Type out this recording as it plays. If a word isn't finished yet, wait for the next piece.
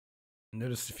I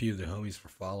noticed a few of the homies were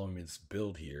following this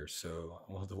build here, so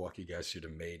I wanted to walk you guys through the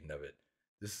maiden of it.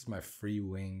 This is my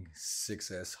Freewing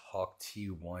 6S Hawk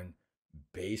T1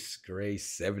 base gray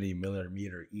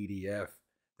 70mm EDF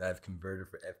that I've converted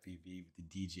for FPV with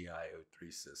the DJI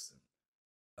O3 system.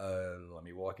 Let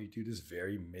me walk you through this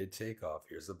very mid takeoff.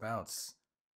 Here's the bounce.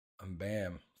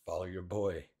 Bam, follow your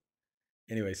boy.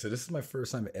 Anyway, so this is my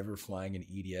first time ever flying an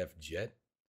EDF jet.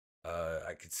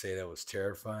 I could say that was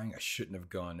terrifying. I shouldn't have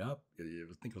gone up. I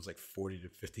think it was like 40 to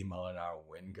 50 mile an hour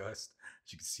wind gust,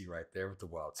 as you can see right there with the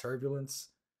wild turbulence.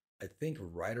 I think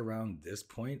right around this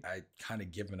point, I kind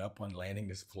of given up on landing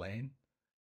this plane.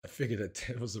 I figured that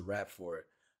it was a wrap for it.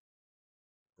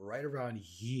 Right around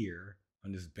here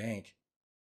on this bank,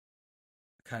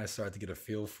 I kind of started to get a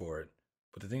feel for it.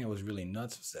 But the thing that was really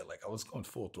nuts was that like I was going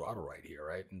full throttle right here,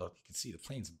 right? And look, you can see the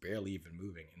plane's barely even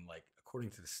moving. And like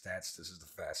according to the stats, this is the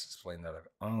fastest plane that I've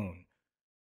owned.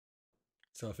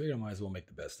 So I figured I might as well make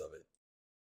the best of it.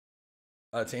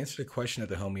 To answer the question that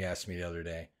the homie asked me the other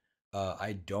day,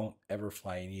 I don't ever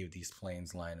fly any of these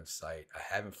planes line of sight. I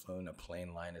haven't flown a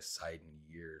plane line of sight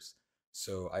in years.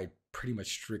 So I pretty much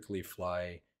strictly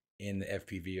fly in the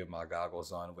FPV with my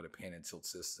goggles on with a pan and tilt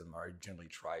system. Or I generally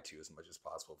try to as much as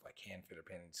possible if I can fit a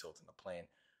pan and tilt in the plane,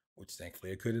 which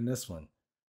thankfully I could in this one.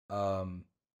 Um,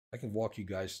 I can walk you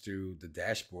guys through the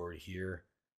dashboard here.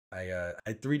 I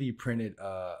 3D printed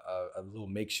a little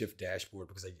makeshift dashboard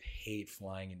because I hate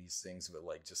flying in these things with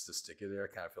like just the sticker there.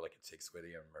 I kind of feel like it takes away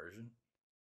the immersion.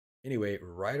 Anyway,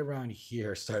 right around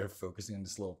here, I started focusing on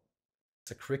this little.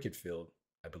 It's a cricket field,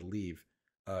 I believe.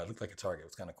 It looked like a target. It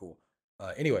was kind of cool.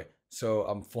 Anyway, so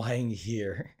I'm flying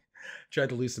here. Tried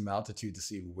to lose some altitude to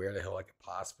see where the hell I could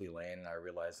possibly land, and I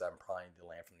realized I'm probably need to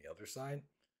land from the other side.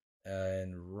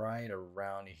 And right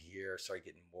around here, I started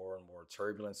getting more and more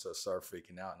turbulence. So I started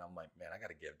freaking out. And I'm like, man, I got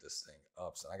to give this thing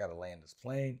up. So I got to land this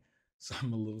plane. So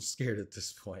I'm a little scared at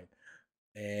this point.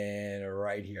 And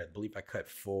right here, I believe I cut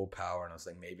full power. And I was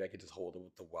like, maybe I could just hold it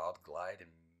with the wild glide. And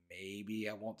maybe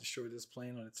I won't destroy this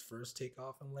plane on its first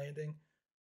takeoff and landing.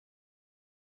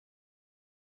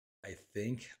 I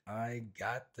think I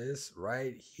got this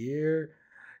right here.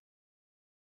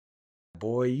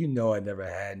 Boy, you know I never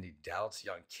had any doubts,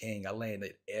 young king. I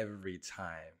landed every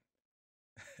time.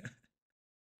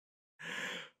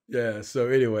 Yeah, so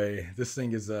anyway, this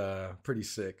thing is pretty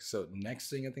sick. So next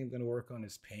thing I think I'm gonna work on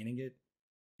is painting it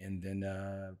and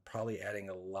then probably adding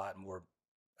a lot more,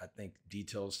 I think,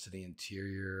 details to the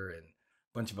interior and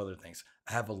a bunch of other things.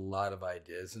 I have a lot of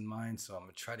ideas in mind, so I'm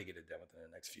gonna try to get it done within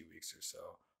the next few weeks or so.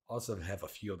 Also have a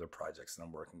few other projects that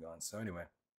I'm working on. So anyway,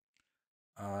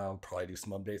 I'll probably do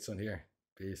some updates on here.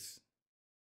 Peace.